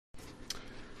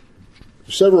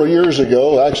Several years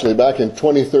ago, actually back in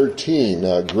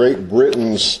 2013, Great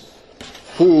Britain's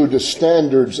Food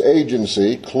Standards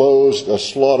Agency closed a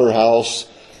slaughterhouse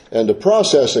and a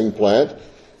processing plant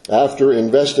after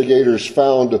investigators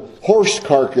found horse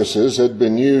carcasses had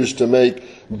been used to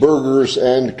make burgers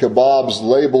and kebabs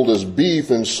labeled as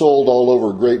beef and sold all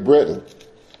over Great Britain.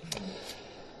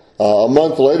 A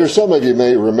month later, some of you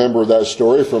may remember that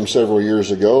story from several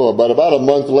years ago, but about a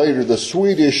month later, the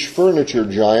Swedish furniture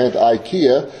giant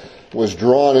IKEA was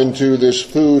drawn into this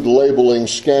food labeling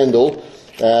scandal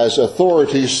as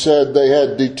authorities said they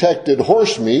had detected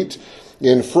horse meat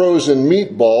in frozen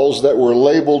meatballs that were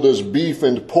labeled as beef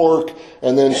and pork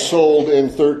and then sold in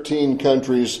 13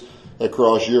 countries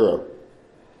across Europe.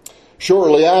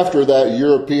 Shortly after that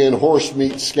European horse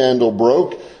meat scandal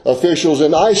broke, officials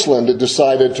in Iceland had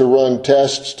decided to run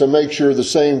tests to make sure the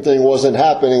same thing wasn't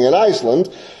happening in Iceland.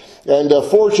 And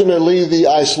fortunately, the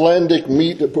Icelandic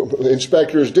meat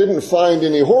inspectors didn't find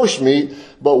any horse meat,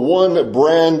 but one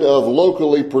brand of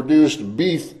locally produced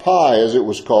beef pie, as it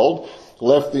was called,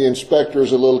 left the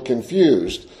inspectors a little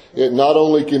confused. It not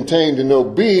only contained no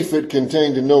beef, it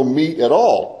contained no meat at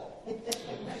all.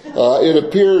 It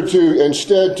appeared to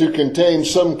instead to contain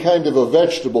some kind of a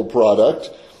vegetable product,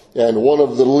 and one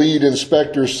of the lead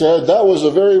inspectors said that was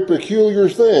a very peculiar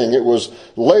thing. It was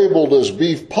labeled as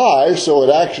beef pie, so it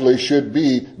actually should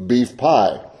be beef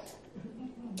pie.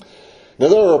 Now,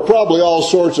 there are probably all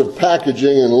sorts of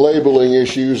packaging and labeling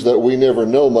issues that we never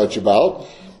know much about.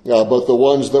 But the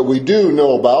ones that we do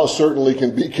know about certainly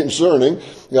can be concerning,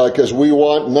 because we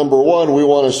want, number one, we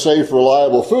want a safe,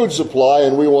 reliable food supply,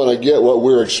 and we want to get what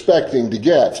we're expecting to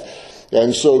get.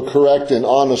 And so correct and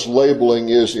honest labeling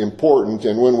is important.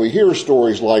 And when we hear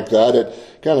stories like that, it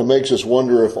kind of makes us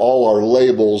wonder if all our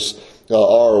labels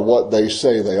are what they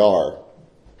say they are.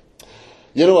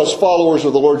 You know, as followers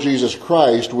of the Lord Jesus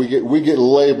Christ, we get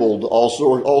labeled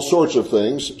all sorts of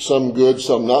things, some good,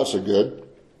 some not so good.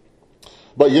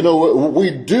 But you know, we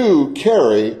do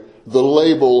carry the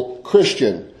label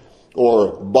Christian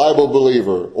or Bible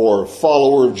believer or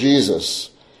follower of Jesus.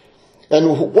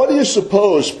 And what do you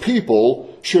suppose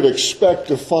people should expect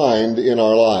to find in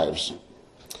our lives?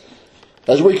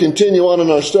 As we continue on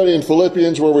in our study in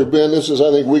Philippians, where we've been, this is,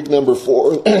 I think, week number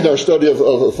 4 in our study of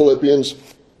Philippians,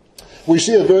 we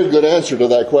see a very good answer to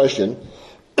that question.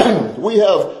 We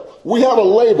have a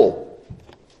label.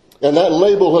 And that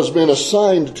label has been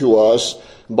assigned to us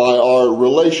by our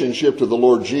relationship to the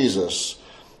Lord Jesus.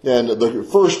 And the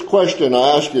first question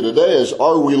I ask you today is,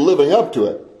 are we living up to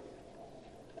it?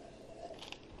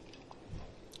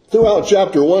 Throughout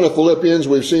chapter 1 of Philippians,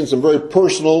 we've seen some very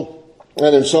personal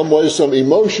and in some ways some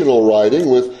emotional writing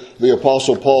with the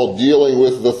Apostle Paul dealing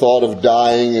with the thought of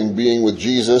dying and being with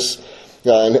Jesus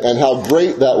and how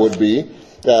great that would be.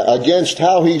 Against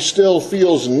how he still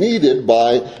feels needed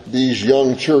by these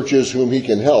young churches whom he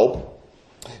can help,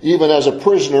 even as a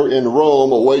prisoner in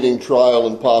Rome awaiting trial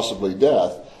and possibly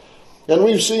death. And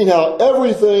we've seen how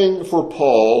everything for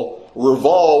Paul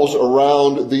revolves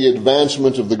around the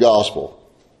advancement of the gospel.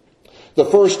 The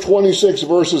first 26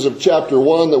 verses of chapter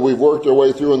 1 that we've worked our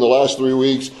way through in the last 3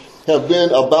 weeks have been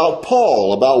about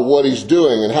Paul, about what he's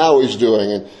doing and how he's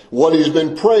doing and what he's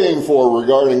been praying for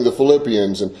regarding the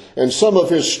Philippians and some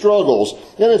of his struggles.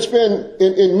 And it's been,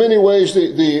 in many ways,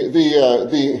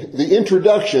 the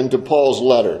introduction to Paul's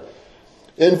letter.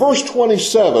 In verse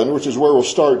 27, which is where we'll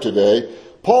start today,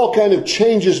 Paul kind of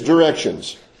changes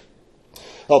directions.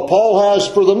 Paul has,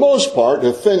 for the most part,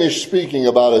 finished speaking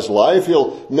about his life.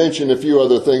 He'll mention a few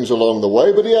other things along the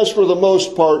way, but he has, for the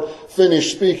most part,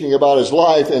 finished speaking about his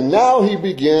life. And now he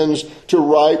begins to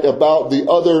write about the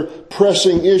other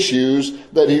pressing issues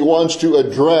that he wants to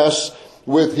address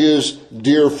with his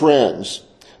dear friends.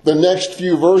 The next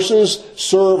few verses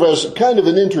serve as kind of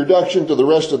an introduction to the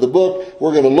rest of the book.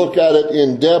 We're going to look at it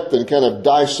in depth and kind of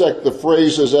dissect the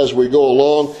phrases as we go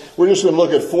along. We're just going to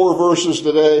look at 4 verses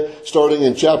today, starting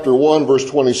in chapter 1, verse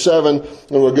 27, and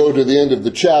we'll go to the end of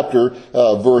the chapter,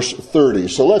 verse 30.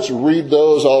 So let's read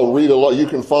those. I'll read a lot. You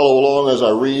can follow along as I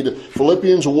read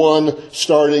Philippians 1,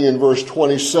 starting in verse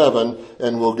 27,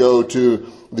 and we'll go to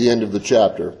the end of the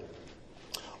chapter.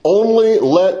 Only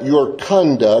let your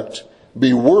conduct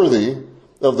be worthy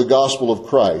of the gospel of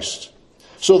Christ,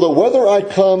 so that whether I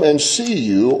come and see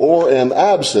you or am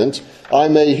absent, I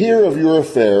may hear of your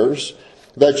affairs,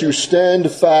 that you stand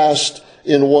fast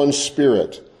in one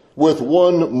spirit, with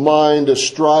one mind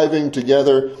striving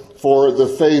together for the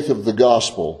faith of the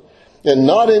gospel, and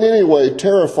not in any way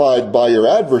terrified by your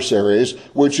adversaries,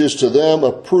 which is to them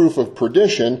a proof of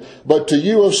perdition, but to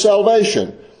you of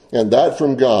salvation, and that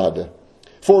from God.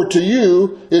 For to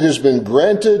you it has been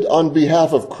granted on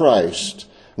behalf of Christ,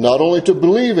 not only to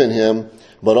believe in him,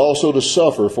 but also to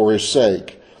suffer for his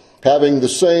sake, having the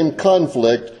same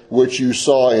conflict which you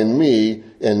saw in me,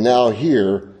 and now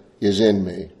here is in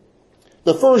me.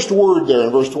 The first word there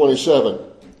in verse 27,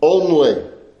 only.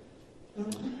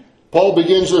 Paul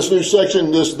begins this new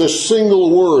section, this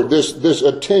single word, this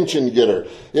attention getter.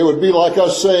 It would be like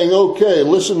us saying, okay,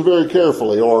 listen very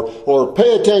carefully, or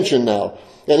pay attention now.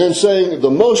 And then saying the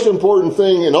most important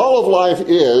thing in all of life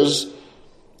is,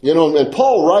 and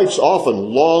Paul writes often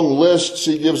long lists.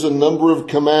 He gives a number of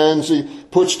commands. He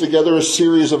puts together a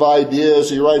series of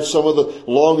ideas. He writes some of the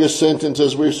longest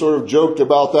sentences. We've sort of joked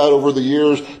about that over the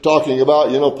years, talking about,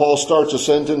 Paul starts a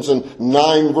sentence and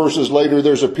 9 verses later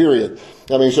there's a period.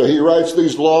 So he writes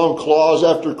these long clause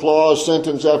after clause,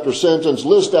 sentence after sentence,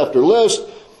 list after list.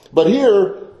 But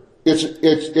here,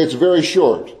 it's very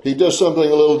short. He does something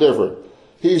a little different.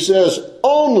 He says,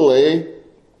 only,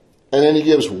 and then he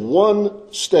gives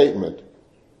one statement.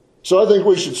 So I think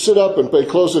we should sit up and pay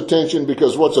close attention,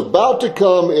 because what's about to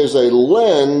come is a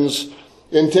lens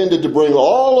intended to bring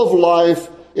all of life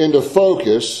into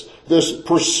focus, this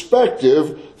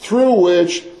perspective through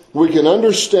which we can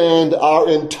understand our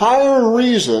entire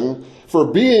reason for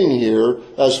being here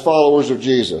as followers of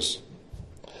Jesus.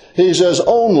 He says,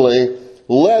 only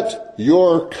let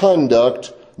your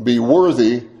conduct be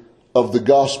worthy of the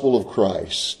gospel of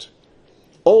Christ.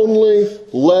 Only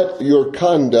let your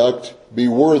conduct be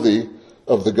worthy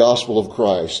of the gospel of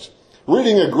Christ.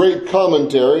 Reading a great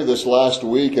commentary this last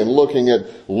week and looking at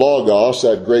Logos,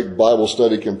 that great Bible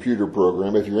study computer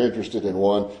program. If you're interested in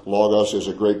one, Logos is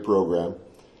a great program.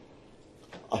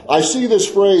 I see this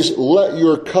phrase, let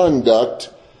your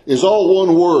conduct, is all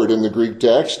one word in the Greek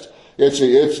text. It's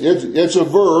a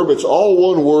verb, it's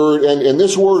all one word, and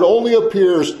this word only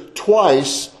appears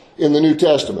twice in the New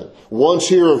Testament. Once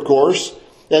here, of course,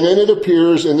 and then it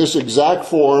appears in this exact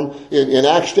form in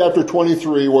Acts chapter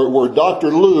 23, where Dr.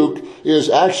 Luke is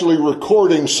actually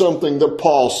recording something that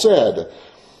Paul said.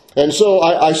 And so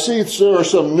I see there are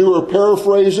some newer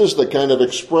paraphrases that kind of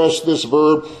express this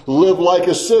verb, live like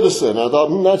a citizen. I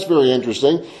thought, that's very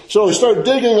interesting. So we start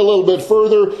digging a little bit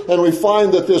further, and we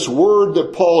find that this word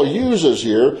that Paul uses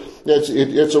here,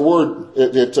 it's a word,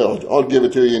 I'll give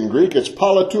it to you in Greek, it's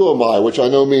politeuomai, which I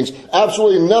know means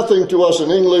absolutely nothing to us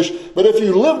in English, but if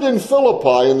you lived in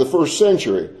Philippi in the first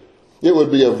century, it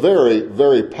would be a very,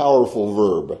 very powerful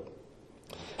verb.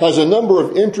 Has a number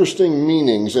of interesting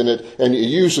meanings in it and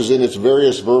uses in its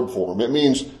various verb form. It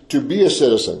means to be a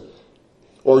citizen,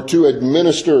 or to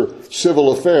administer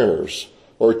civil affairs,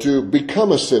 or to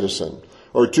become a citizen,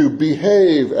 or to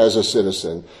behave as a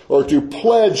citizen, or to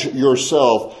pledge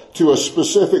yourself to a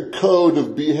specific code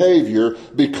of behavior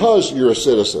because you're a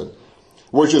citizen.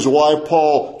 Which is why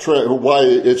why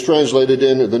it's translated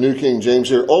in the New King James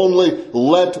here, only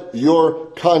let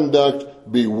your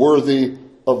conduct be worthy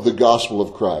of the gospel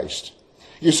of Christ.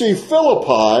 You see,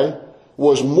 Philippi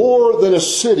was more than a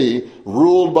city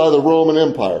ruled by the Roman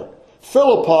Empire.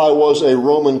 Philippi was a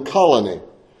Roman colony.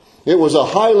 It was a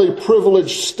highly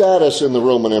privileged status in the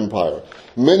Roman Empire.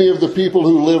 Many of the people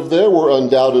who lived there were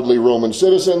undoubtedly Roman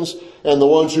citizens, and the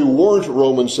ones who weren't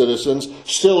Roman citizens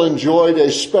still enjoyed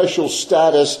a special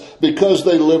status because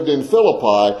they lived in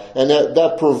Philippi, and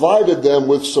that provided them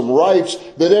with some rights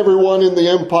that everyone in the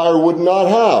empire would not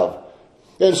have.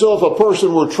 And so if a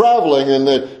person were traveling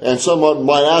and someone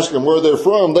might ask them where they're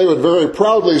from, they would very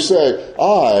proudly say,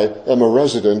 I am a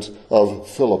resident of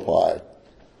Philippi.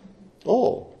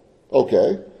 Oh,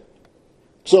 okay.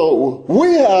 So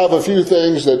we have a few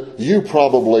things that you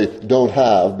probably don't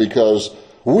have because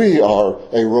we are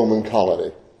a Roman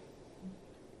colony.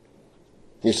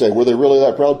 You say, were they really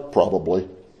that proud? Probably.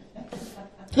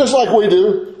 Just like we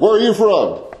do. Where are you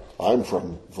from? I'm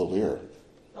from Valier.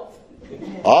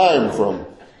 I'm from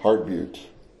Hart Butte.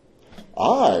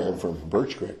 I am from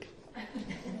Birch Creek.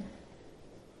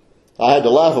 I had to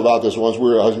laugh about this once. I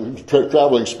was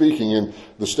traveling speaking in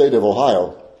the state of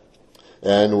Ohio,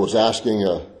 and was asking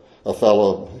a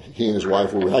fellow, he and his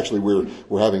wife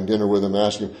were having dinner with him,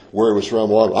 asking where he was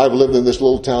from. Well, I've lived in this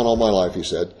little town all my life, he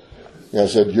said. And I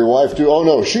said, your wife too? Oh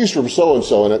no, she's from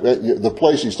so-and-so, and the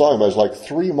place he's talking about is like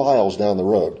 3 miles down the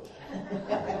road.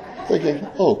 Thinking,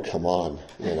 oh, come on,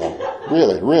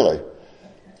 really.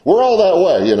 We're all that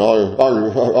way,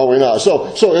 are we not?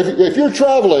 So if you're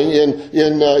traveling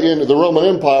in the Roman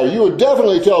Empire, you would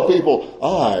definitely tell people,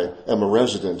 I am a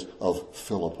resident of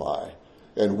Philippi,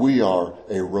 and we are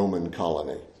a Roman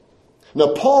colony.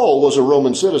 Now, Paul was a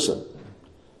Roman citizen.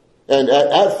 And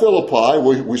at Philippi,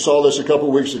 we saw this a couple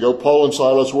of weeks ago, Paul and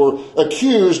Silas were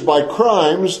accused by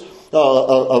crimes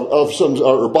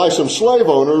by some slave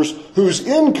owners whose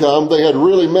income they had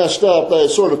really messed up. They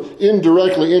had sort of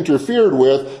indirectly interfered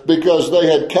with because they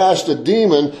had cast a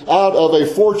demon out of a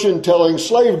fortune-telling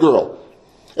slave girl.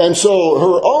 And so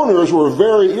her owners were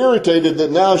very irritated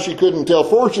that now she couldn't tell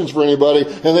fortunes for anybody,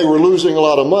 and they were losing a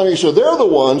lot of money. So they're the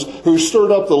ones who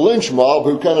stirred up the lynch mob,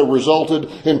 who kind of resulted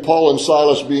in Paul and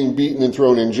Silas being beaten and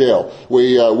thrown in jail.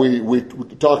 We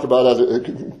talked about that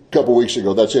a couple weeks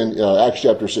ago. That's in Acts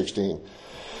chapter 16.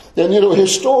 And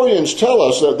historians tell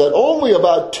us that only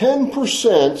about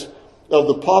 10% of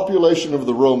the population of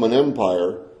the Roman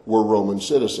Empire were Roman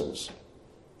citizens.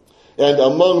 And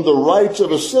among the rights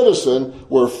of a citizen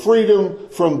were freedom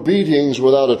from beatings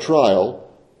without a trial,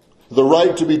 the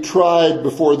right to be tried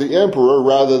before the emperor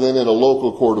rather than in a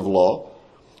local court of law,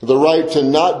 the right to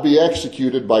not be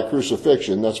executed by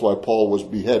crucifixion. That's why Paul was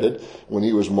beheaded when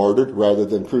he was martyred rather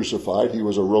than crucified. He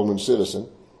was a Roman citizen.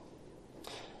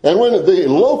 And when the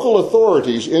local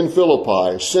authorities in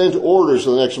Philippi sent orders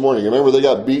the next morning, remember they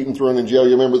got beaten, thrown in jail.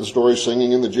 You remember the story,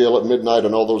 singing in the jail at midnight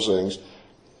and all those things.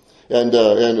 And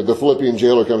the Philippian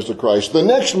jailer comes to Christ. The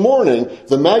next morning,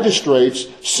 the magistrates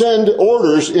send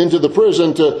orders into the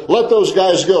prison to let those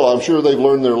guys go. I'm sure they've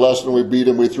learned their lesson. We beat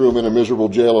them. We threw them in a miserable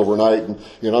jail overnight. And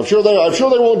I'm sure they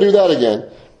won't do that again.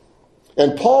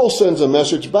 And Paul sends a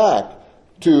message back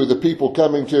to the people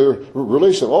coming to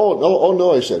release them. Oh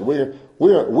no, he said,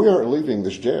 we aren't leaving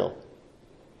this jail.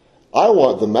 I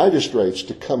want the magistrates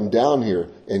to come down here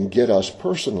and get us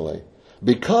personally,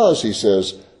 because he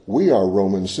says, we are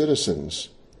Roman citizens,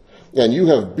 and you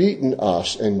have beaten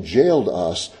us and jailed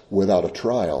us without a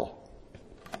trial.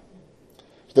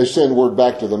 They send word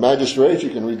back to the magistrates. You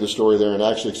can read the story there in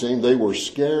Acts 16. They were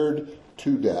scared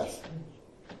to death.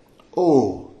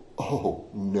 Oh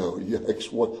no,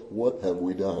 yikes, what have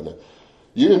we done?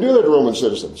 You didn't do that to Roman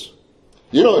citizens.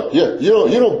 You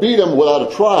don't beat them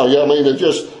without a trial. They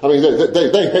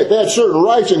had certain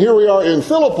rights, and here we are in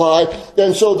Philippi,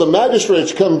 and so the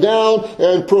magistrates come down,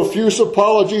 and profuse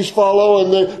apologies follow,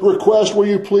 and they request, will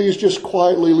you please just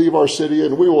quietly leave our city,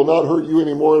 and we will not hurt you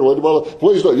anymore.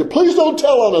 Please don't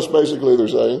tell on us, basically, they're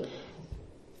saying.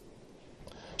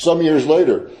 Some years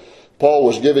later, Paul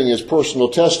was giving his personal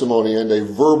testimony and a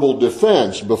verbal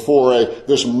defense before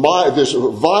this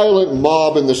violent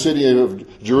mob in the city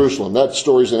of Jerusalem. That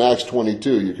story's in Acts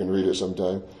 22. You can read it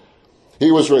sometime.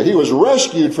 He was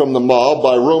rescued from the mob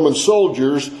by Roman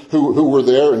soldiers who were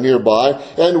there nearby.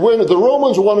 And when the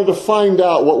Romans wanted to find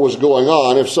out what was going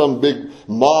on, if some big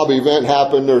mob event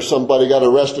happened or somebody got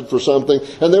arrested for something,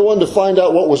 and they wanted to find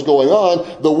out what was going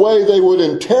on, the way they would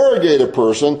interrogate a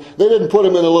person, they didn't put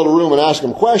him in a little room and ask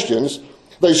him questions.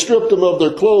 They stripped them of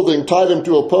their clothing, tied them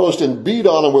to a post, and beat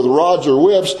on them with rods or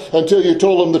whips until you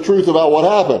told them the truth about what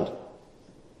happened.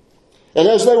 And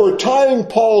as they were tying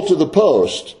Paul to the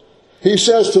post, he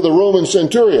says to the Roman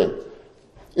centurion,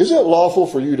 is it lawful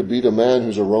for you to beat a man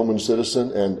who's a Roman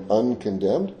citizen and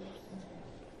uncondemned?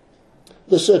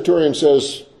 The centurion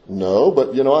says, no, but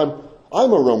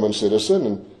I'm a Roman citizen,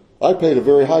 and I paid a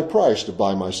very high price to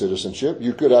buy my citizenship.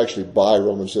 You could actually buy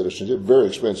Roman citizenship, very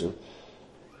expensive.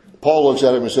 Paul looks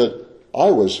at him and said,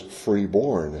 I was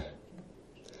freeborn,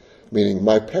 meaning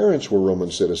my parents were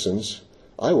Roman citizens.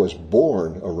 I was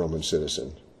born a Roman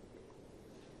citizen.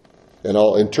 And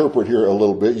I'll interpret here a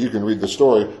little bit. You can read the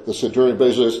story. The centurion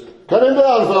basically says, cut him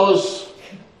down, fellas.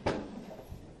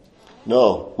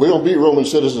 No, we don't beat Roman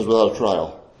citizens without a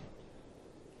trial.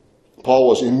 Paul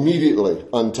was immediately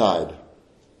untied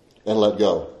and let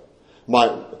go. My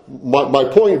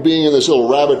point being in this little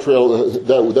rabbit trail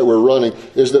that we're running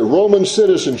is that Roman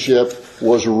citizenship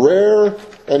was rare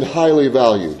and highly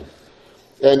valued.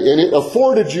 And it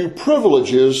afforded you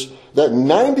privileges that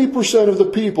 90% of the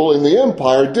people in the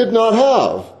empire did not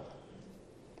have.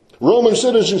 Roman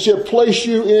citizenship placed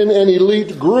you in an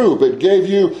elite group. It gave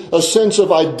you a sense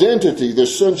of identity,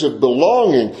 this sense of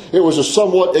belonging. It was a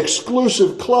somewhat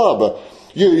exclusive club.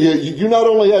 You not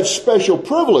only had special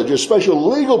privileges, special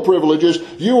legal privileges,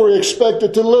 you were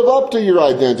expected to live up to your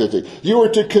identity. You were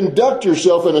to conduct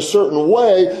yourself in a certain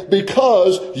way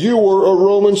because you were a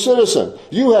Roman citizen.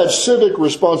 You had civic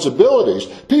responsibilities.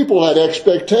 People had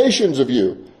expectations of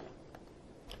you.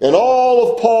 And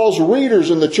all of Paul's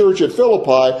readers in the church at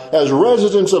Philippi, as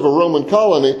residents of a Roman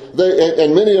colony,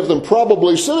 and many of them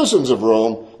probably citizens of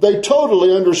Rome, they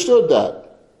totally understood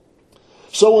that.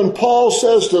 So when Paul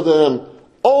says to them,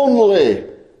 only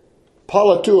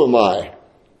politeuomai,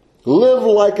 live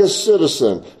like a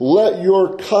citizen, let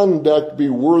your conduct be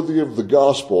worthy of the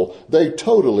gospel, they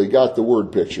totally got the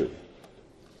word picture.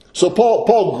 So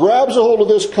Paul grabs a hold of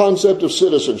this concept of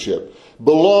citizenship,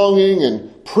 belonging and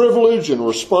privilege and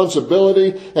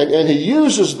responsibility, and he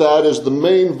uses that as the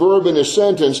main verb in his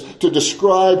sentence to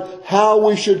describe how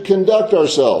we should conduct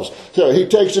ourselves. So he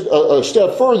takes it a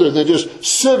step further than just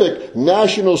civic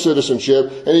national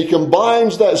citizenship, and he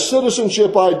combines that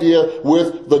citizenship idea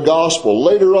with the gospel.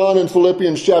 Later on in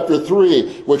Philippians chapter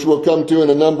 3, which we'll come to in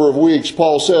a number of weeks,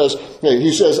 Paul says,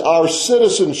 our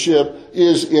citizenship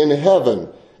is in heaven.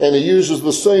 And he uses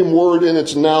the same word in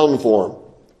its noun form.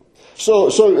 So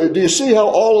do you see how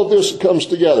all of this comes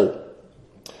together?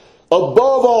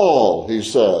 Above all, he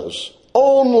says,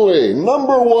 only,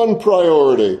 number one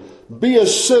priority, be a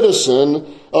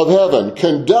citizen of heaven.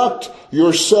 Conduct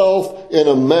yourself in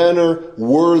a manner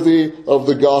worthy of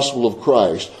the gospel of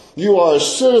Christ. You are a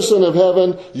citizen of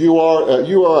heaven. You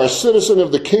are a citizen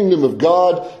of the kingdom of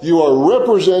God. You are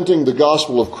representing the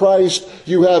gospel of Christ.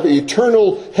 You have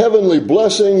eternal heavenly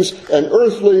blessings and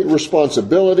earthly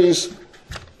responsibilities.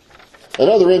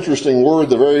 Another interesting word,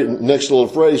 the very next little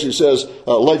phrase, he says,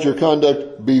 let your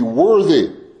conduct be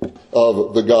worthy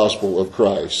of the gospel of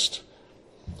Christ.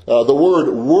 The word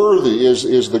worthy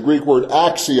is the Greek word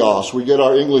axios. We get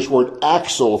our English word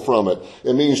axle from it.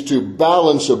 It means to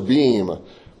balance a beam.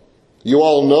 You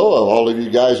all know, all of you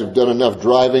guys have done enough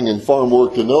driving and farm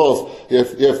work to know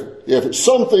if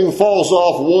something falls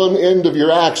off one end of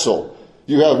your axle,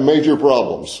 you have major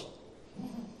problems.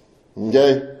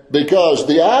 Okay? Because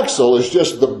the axle is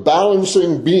just the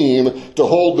balancing beam to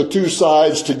hold the two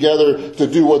sides together to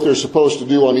do what they're supposed to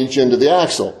do on each end of the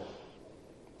axle.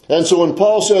 And so when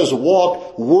Paul says,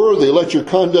 walk worthy, let your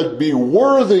conduct be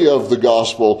worthy of the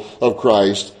gospel of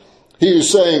Christ, he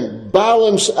is saying,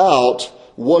 balance out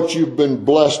what you've been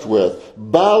blessed with.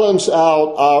 Balance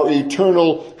out our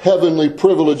eternal heavenly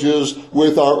privileges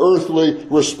with our earthly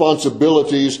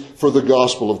responsibilities for the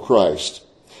gospel of Christ.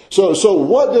 So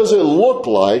what does it look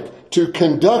like to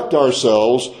conduct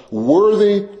ourselves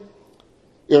worthy,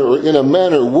 in a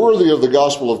manner worthy of the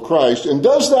gospel of Christ? And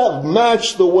does that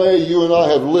match the way you and I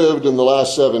have lived in the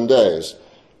last 7 days?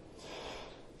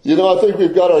 You know, I think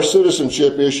we've got our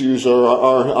citizenship issues or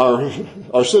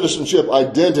our citizenship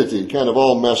identity kind of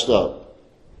all messed up.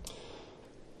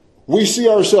 We see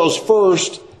ourselves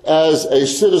first as a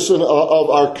citizen of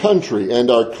our country and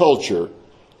our culture,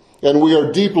 and we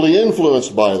are deeply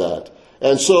influenced by that.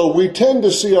 And so we tend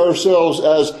to see ourselves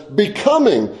as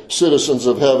becoming citizens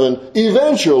of heaven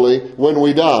eventually when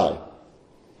we die.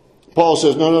 Paul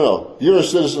says, no, you're a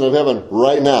citizen of heaven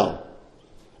right now.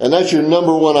 And that's your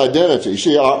number one identity.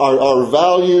 See, our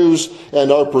values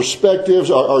and our perspectives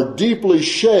are deeply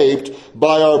shaped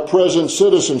by our present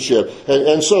citizenship.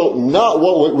 And so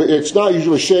it's not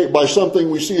usually shaped by something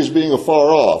we see as being afar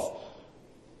off.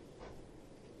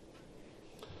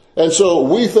 And so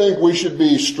we think we should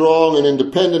be strong and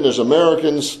independent as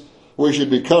Americans. We should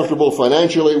be comfortable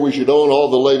financially. We should own all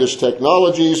the latest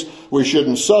technologies. We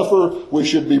shouldn't suffer. We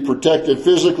should be protected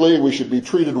physically. We should be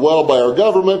treated well by our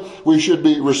government. We should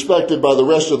be respected by the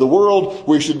rest of the world.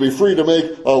 We should be free to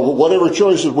make whatever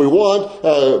choices we want.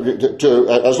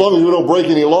 As long as we don't break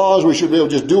any laws, we should be able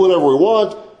to just do whatever we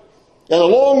want. And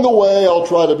along the way, I'll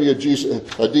try to be a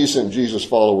decent Jesus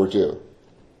follower too.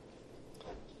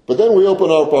 But then we open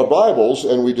up our Bibles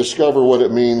and we discover what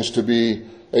it means to be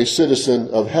a citizen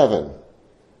of heaven.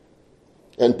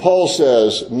 And Paul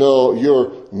says, no,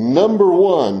 your number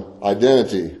one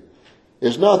identity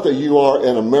is not that you are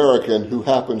an American who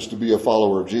happens to be a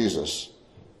follower of Jesus.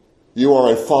 You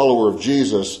are a follower of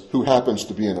Jesus who happens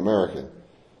to be an American.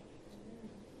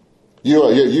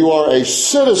 You are a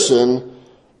citizen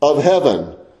of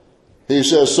heaven. He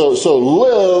says, so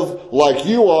live like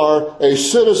you are a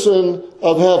citizen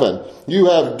of heaven. You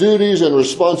have duties and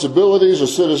responsibilities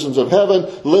as citizens of heaven,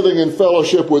 living in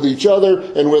fellowship with each other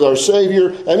and with our Savior.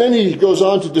 And then he goes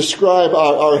on to describe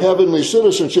our heavenly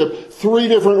citizenship 3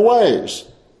 different ways.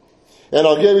 And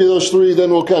I'll give you those 3,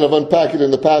 then we'll kind of unpack it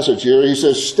in the passage here. He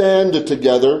says, stand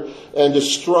together and to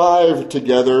strive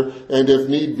together, and if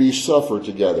need be, suffer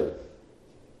together.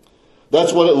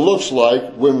 That's what it looks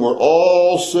like when we're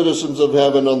all citizens of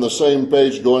heaven on the same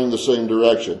page going the same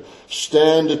direction.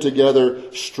 Stand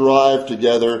together, strive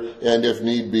together, and if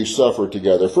need be, suffer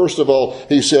together. First of all,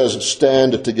 he says,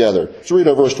 stand together. Let's read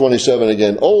our verse 27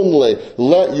 again. Only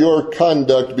let your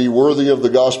conduct be worthy of the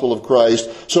gospel of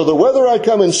Christ, so that whether I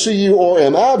come and see you or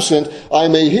am absent, I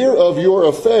may hear of your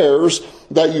affairs,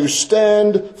 that you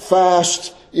stand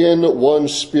fast in one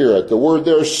spirit. The word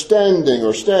there, standing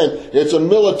or stand, it's a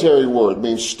military word. It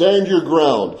means stand your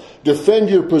ground, defend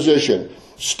your position.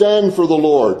 Stand for the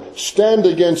Lord. Stand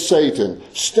against Satan.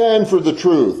 Stand for the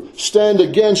truth. Stand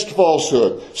against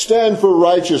falsehood. Stand for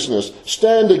righteousness.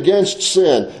 Stand against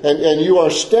sin. And you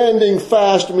are standing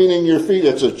fast, meaning your feet,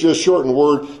 it's a just shortened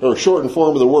word, or shortened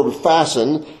form of the word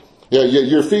fasten. Yeah,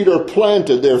 your feet are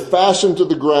planted. They're fastened to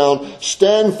the ground.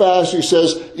 Stand fast, he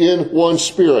says, in one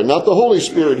spirit. Not the Holy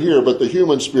Spirit here, but the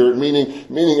human spirit,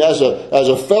 meaning as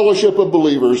a fellowship of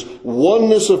believers,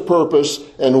 oneness of purpose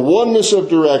and oneness of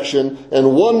direction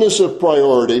and oneness of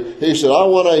priority. He said, I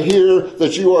want to hear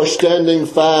that you are standing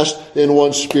fast in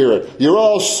one spirit. You're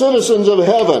all citizens of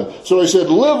heaven. So he said,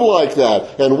 live like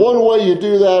that. And one way you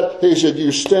do that, he said,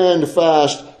 you stand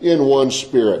fast in one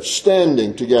spirit,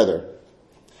 standing together.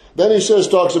 Then he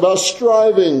talks about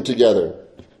striving together.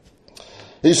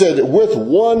 He said, with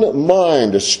one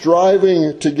mind,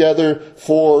 striving together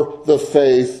for the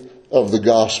faith of the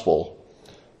gospel.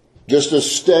 Just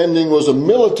as standing was a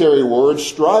military word,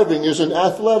 striving is an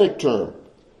athletic term.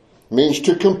 It means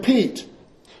to compete,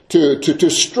 to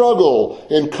struggle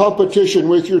in competition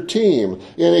with your team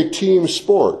in a team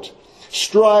sport.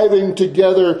 Striving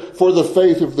together for the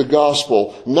faith of the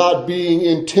gospel, not being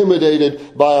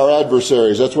intimidated by our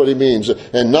adversaries. That's what he means.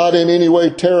 And not in any way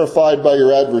terrified by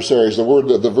your adversaries.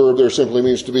 The verb there simply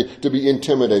means to be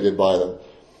intimidated by them.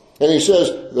 And he says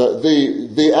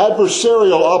the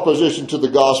adversarial opposition to the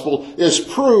gospel is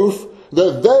proof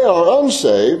that they are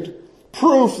unsaved,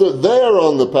 proof that they are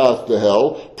on the path to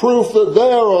hell, proof that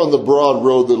they are on the broad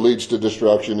road that leads to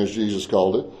destruction, as Jesus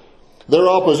called it. Their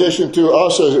opposition to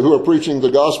us who are preaching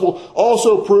the gospel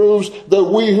also proves that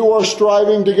we who are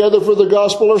striving together for the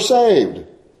gospel are saved.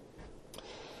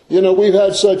 You know, we've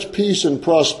had such peace and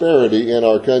prosperity in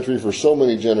our country for so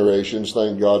many generations,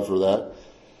 thank God for that,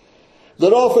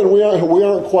 that often we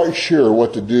aren't quite sure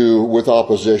what to do with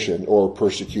opposition or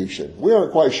persecution. We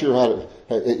aren't quite sure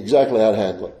exactly how to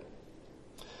handle it.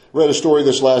 Read a story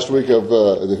this last week of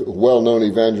the well-known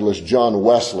evangelist John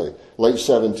Wesley, late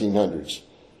 1700s.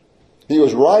 He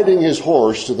was riding his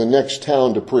horse to the next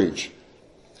town to preach.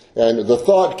 And the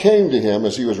thought came to him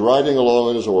as he was riding along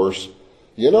on his horse,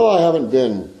 you know, I haven't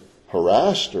been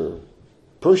harassed or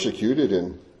persecuted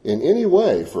in any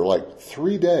way for like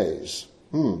 3 days.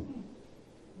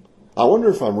 I wonder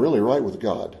if I'm really right with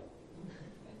God.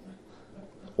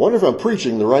 I wonder if I'm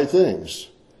preaching the right things.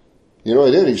 You know,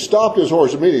 he stopped his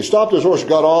horse immediately. He stopped his horse,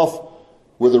 got off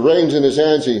with the reins in his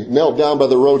hands. He knelt down by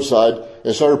the roadside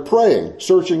and started praying,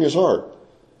 searching his heart.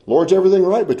 Lord, is everything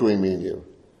right between me and you?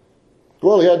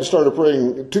 Well, he hadn't started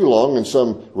praying too long, and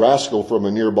some rascal from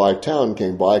a nearby town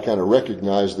came by, kind of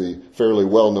recognized the fairly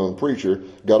well-known preacher,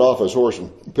 got off his horse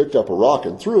and picked up a rock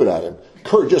and threw it at him,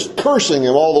 just cursing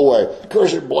him all the way.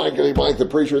 Cursing blankety blank the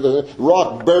preacher. The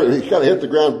rock barely, he kind of hit the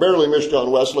ground, barely missed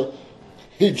John Wesley.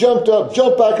 He jumped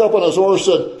back up on his horse,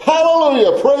 said,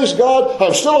 hallelujah, praise God,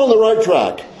 I'm still on the right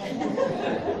track.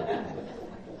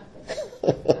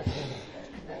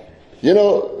 You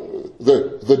know,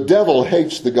 the devil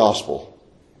hates the gospel.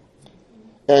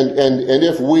 And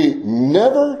if we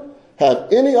never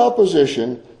have any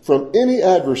opposition from any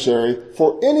adversary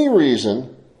for any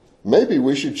reason, maybe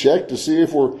we should check to see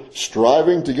if we're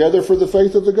striving together for the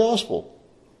faith of the gospel.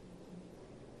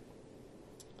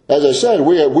 As I said,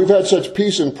 we've had such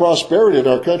peace and prosperity in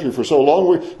our country for so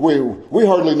long, we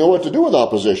hardly know what to do with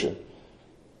opposition.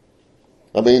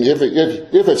 I mean, if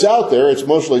it's out there, it's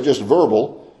mostly just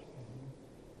verbal,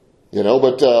 you know.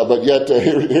 But yet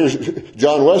here's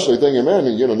John Wesley thinking, man,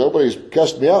 you know, nobody's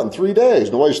cussed me out in 3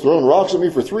 days. Nobody's thrown rocks at me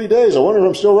for 3 days. I wonder if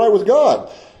I'm still right with God.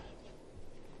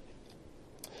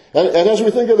 And as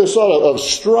we think of this thought of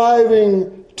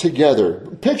striving together,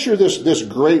 picture this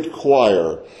great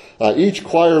choir. Each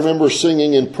choir member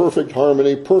singing in perfect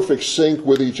harmony, perfect sync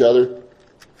with each other.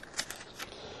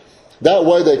 That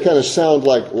way they kind of sound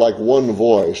like one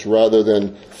voice rather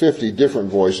than 50 different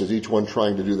voices, each one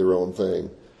trying to do their own thing.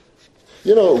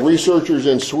 You know, researchers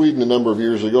in Sweden a number of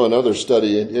years ago, another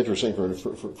study, interesting from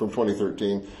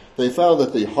 2013, they found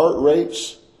that the heart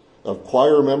rates of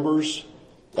choir members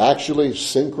actually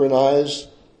synchronize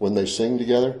when they sing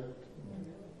together.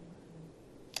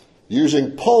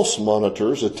 Using pulse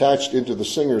monitors attached into the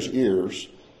singer's ears,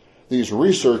 these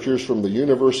researchers from the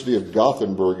University of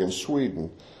Gothenburg in Sweden,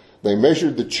 they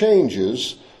measured the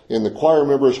changes in the choir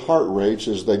members' heart rates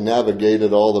as they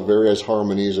navigated all the various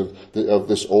harmonies of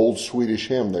this old Swedish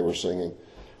hymn they were singing.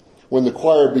 When the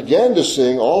choir began to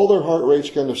sing, all their heart rates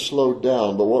kind of slowed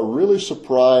down. But what really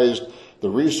surprised the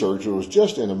researcher was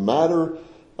just in a matter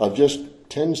of just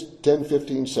 10,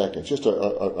 15 seconds, just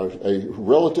a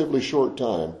relatively short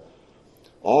time,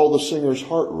 all the singers'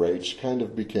 heart rates kind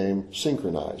of became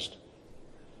synchronized.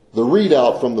 The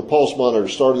readout from the pulse monitor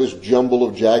started this jumble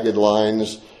of jagged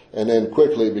lines, and then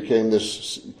quickly it became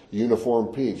this uniform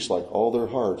peaks, like all their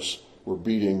hearts were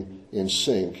beating in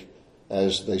sync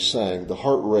as they sang. The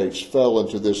heart rates fell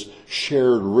into this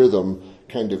shared rhythm,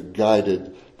 kind of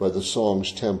guided by the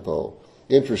song's tempo.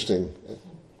 Interesting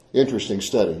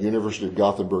study, University of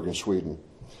Gothenburg in Sweden.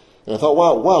 And I thought,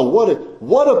 wow,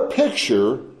 what a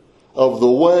picture of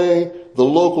the way the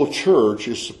local church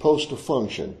is supposed to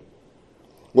function.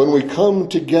 When we come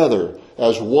together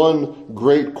as one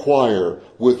great choir,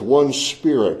 with one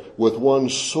spirit, with one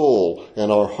soul,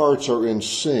 and our hearts are in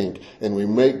sync, and we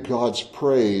make God's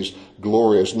praise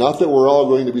glorious. Not that we're all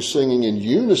going to be singing in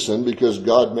unison, because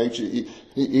God makes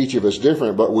each of us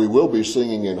different, but we will be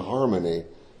singing in harmony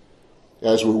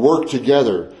as we work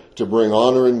together to bring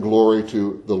honor and glory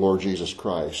to the Lord Jesus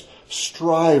Christ,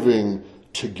 striving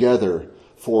together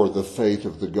for the faith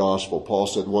of the gospel. Paul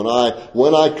said, when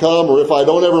I come, or if I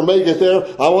don't ever make it there,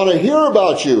 I want to hear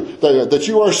about you, that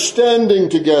you are standing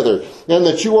together and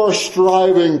that you are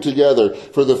striving together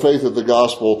for the faith of the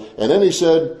gospel. And then he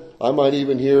said, I might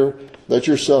even hear that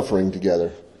you're suffering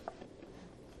together.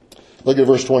 Look at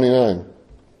verse 29.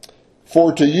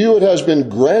 For to you it has been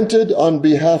granted on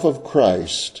behalf of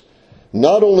Christ,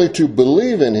 not only to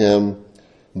believe in him,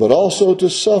 but also to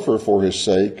suffer for his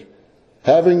sake,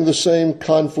 having the same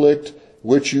conflict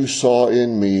which you saw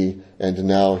in me and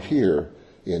now hear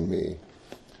in me.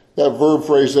 That verb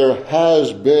phrase there,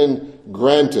 has been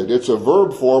granted. It's a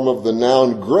verb form of the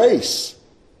noun grace.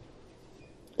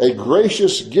 A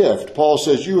gracious gift. Paul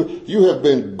says you have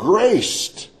been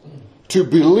graced to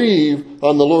believe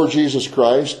on the Lord Jesus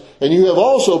Christ, and you have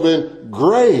also been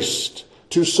graced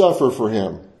to suffer for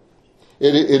him.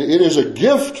 It is a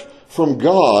gift from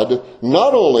God,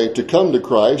 not only to come to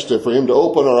Christ, for him to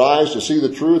open our eyes to see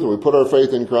the truth and we put our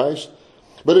faith in Christ,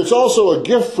 but it's also a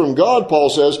gift from God, Paul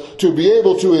says, to be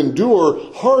able to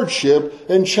endure hardship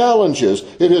and challenges.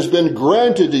 It has been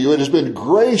granted to you, it has been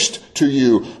graced to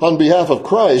you on behalf of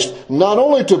Christ, not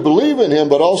only to believe in him,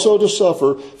 but also to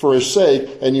suffer for his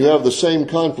sake, and you have the same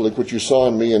conflict which you saw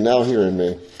in me and now hear in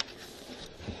me.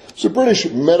 It's a British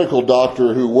medical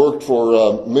doctor who worked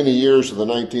for many years in the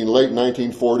late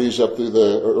 1940s up through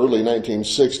the early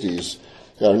 1960s.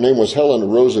 Her name was Helen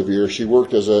Roseveare. She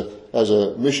worked as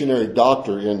a missionary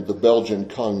doctor in the Belgian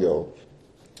Congo.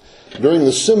 During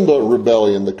the Simba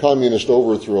Rebellion, the communist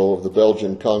overthrow of the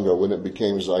Belgian Congo when it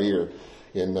became Zaire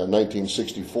in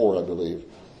 1964, I believe,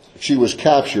 she was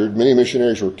captured. Many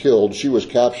missionaries were killed. She was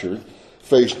captured,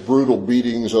 faced brutal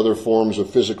beatings, other forms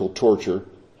of physical torture.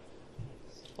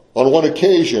 On one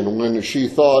occasion, when she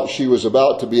thought she was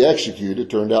about to be executed,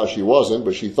 turned out she wasn't,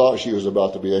 but she thought she was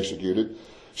about to be executed,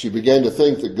 she began to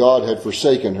think that God had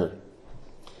forsaken her.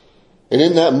 And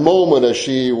in that moment, as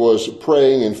she was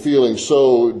praying and feeling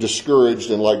so discouraged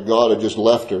and like God had just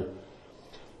left her,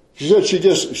 she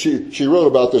said she wrote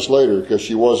about this later because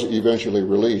she was eventually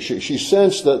released. She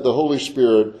sensed that the Holy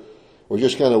Spirit was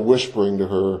just kind of whispering to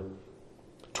her,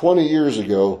 20 years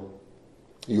ago,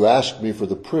 you asked me for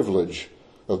the privilege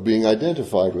of being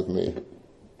identified with me.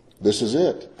 This is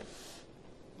it.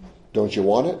 Don't you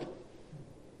want it?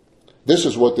 This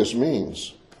is what this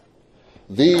means.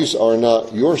 These are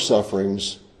not your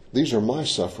sufferings. These are my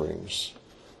sufferings.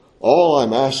 All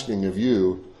I'm asking of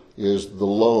you is the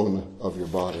loan of your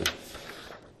body.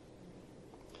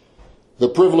 The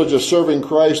privilege of serving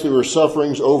Christ through her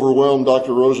sufferings overwhelmed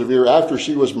Dr. Roseveare. After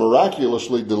she was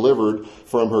miraculously delivered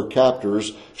from her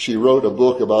captors, she wrote a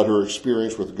book about her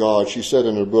experience with God. She said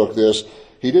in her book this,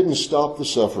 He didn't stop the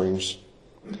sufferings.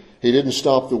 He didn't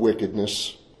stop the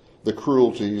wickedness, the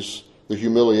cruelties, the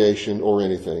humiliation, or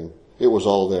anything. It was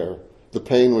all there. The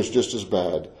pain was just as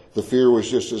bad. The fear was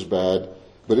just as bad.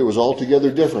 But it was altogether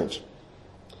different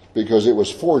because it was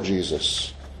for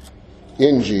Jesus,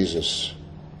 in Jesus,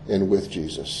 and with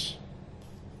Jesus.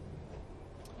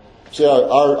 See,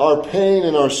 our pain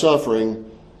and our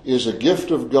suffering is a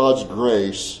gift of God's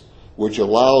grace which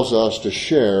allows us to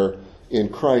share in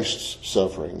Christ's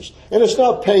sufferings. And it's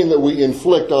not pain that we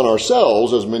inflict on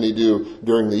ourselves, as many do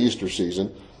during the Easter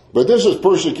season, but this is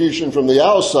persecution from the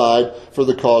outside for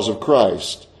the cause of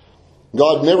Christ.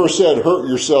 God never said, hurt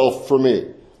yourself for me.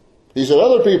 He said,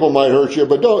 other people might hurt you,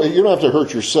 but you don't have to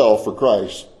hurt yourself for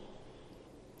Christ.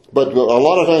 But a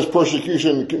lot of times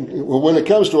persecution, when it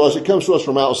comes to us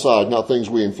from outside, not things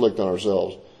we inflict on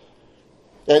ourselves.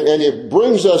 And it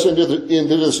brings us into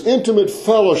this intimate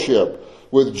fellowship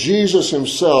with Jesus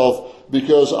himself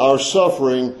because our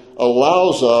suffering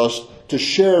allows us to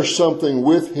share something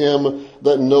with him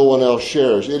that no one else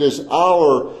shares. It is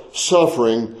our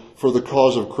suffering for the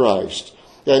cause of Christ.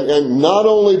 And not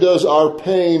only does our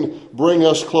pain bring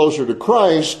us closer to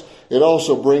Christ, it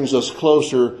also brings us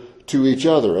closer to each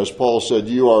other. As Paul said,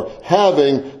 you are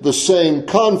having the same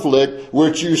conflict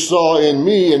which you saw in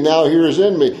me and now here is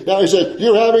in me. Now he said,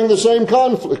 you're having the same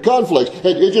conflict.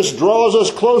 It just draws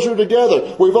us closer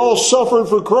together. We've all suffered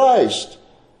for Christ.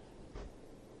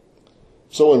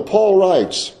 So when Paul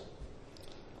writes,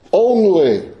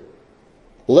 only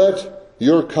let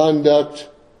your conduct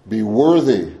be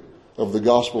worthy of the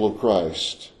gospel of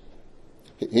Christ,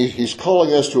 he's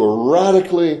calling us to a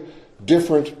radically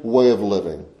different way of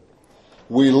living.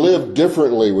 We live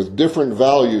differently with different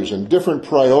values and different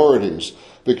priorities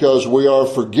because we are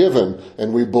forgiven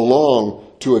and we belong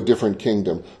to a different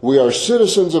kingdom. We are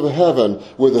citizens of heaven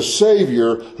with a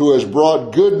Savior who has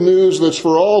brought good news that's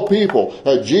for all people.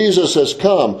 Jesus has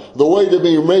come. The way to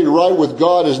be made right with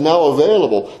God is now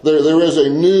available. There is a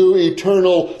new,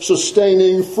 eternal,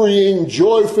 sustaining, freeing,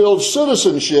 joy-filled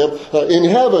citizenship in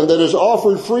heaven that is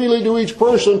offered freely to each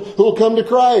person who will come to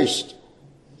Christ.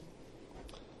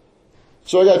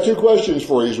 So I got two questions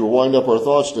for you as we wind up our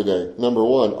thoughts today. Number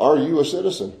one, are you a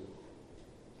citizen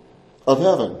of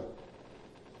heaven?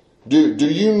 Do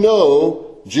you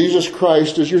know Jesus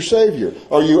Christ as your Savior?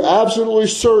 Are you absolutely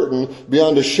certain,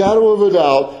 beyond a shadow of a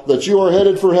doubt, that you are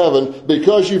headed for heaven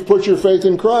because you've put your faith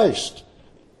in Christ?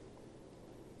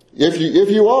 If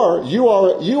you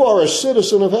are a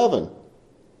citizen of heaven.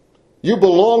 You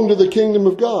belong to the kingdom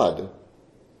of God.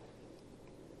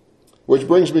 Which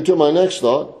brings me to my next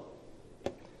thought.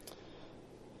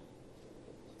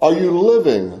 Are you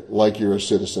living like you're a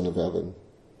citizen of heaven?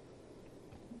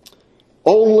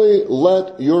 Only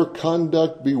let your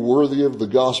conduct be worthy of the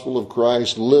gospel of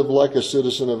Christ. Live like a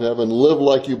citizen of heaven. Live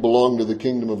like you belong to the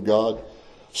kingdom of God.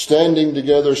 Standing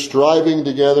together, striving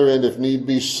together, and if need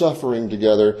be, suffering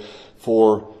together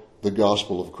for the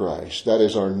gospel of Christ. That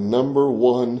is our number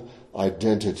one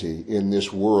identity in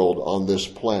this world, on this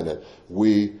planet.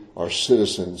 We are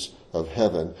citizens of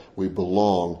heaven. We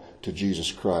belong to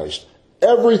Jesus Christ.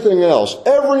 Everything else,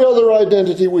 every other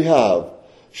identity we have,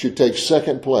 should take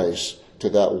second place to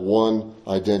that one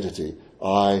identity.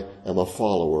 I am a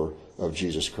follower of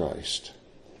Jesus Christ.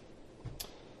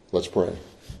 Let's pray.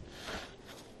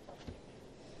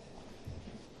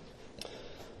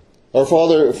 Our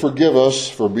Father, forgive us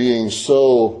for being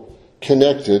so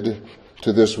connected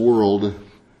to this world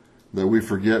that we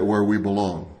forget where we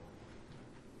belong.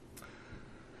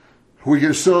 We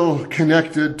get so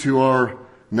connected to our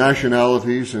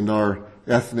nationalities and our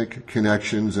ethnic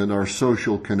connections and our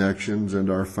social connections and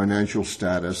our financial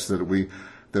status that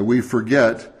we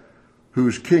forget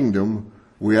whose kingdom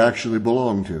we actually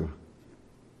belong to.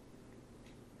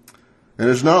 And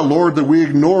it's not, Lord, that we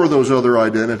ignore those other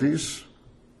identities.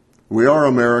 We are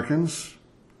Americans.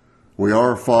 We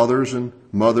are fathers and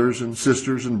mothers and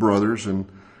sisters and brothers, and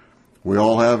we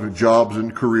all have jobs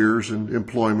and careers and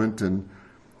employment, and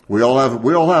we all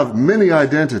have many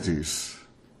identities.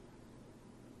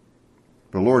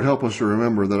 But Lord, help us to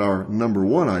remember that our number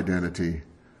one identity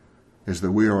is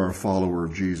that we are a follower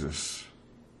of Jesus.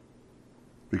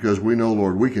 Because we know,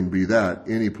 Lord, we can be that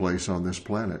any place on this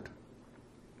planet.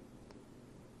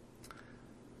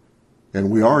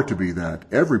 And we are to be that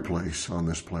every place on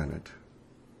this planet.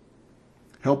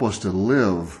 Help us to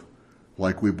live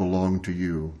like we belong to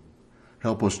you.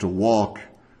 Help us to walk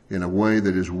in a way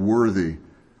that is worthy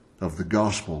of the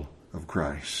gospel of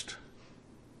Christ.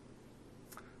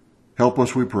 Help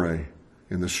us, we pray,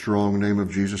 in the strong name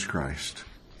of Jesus Christ.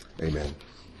 Amen.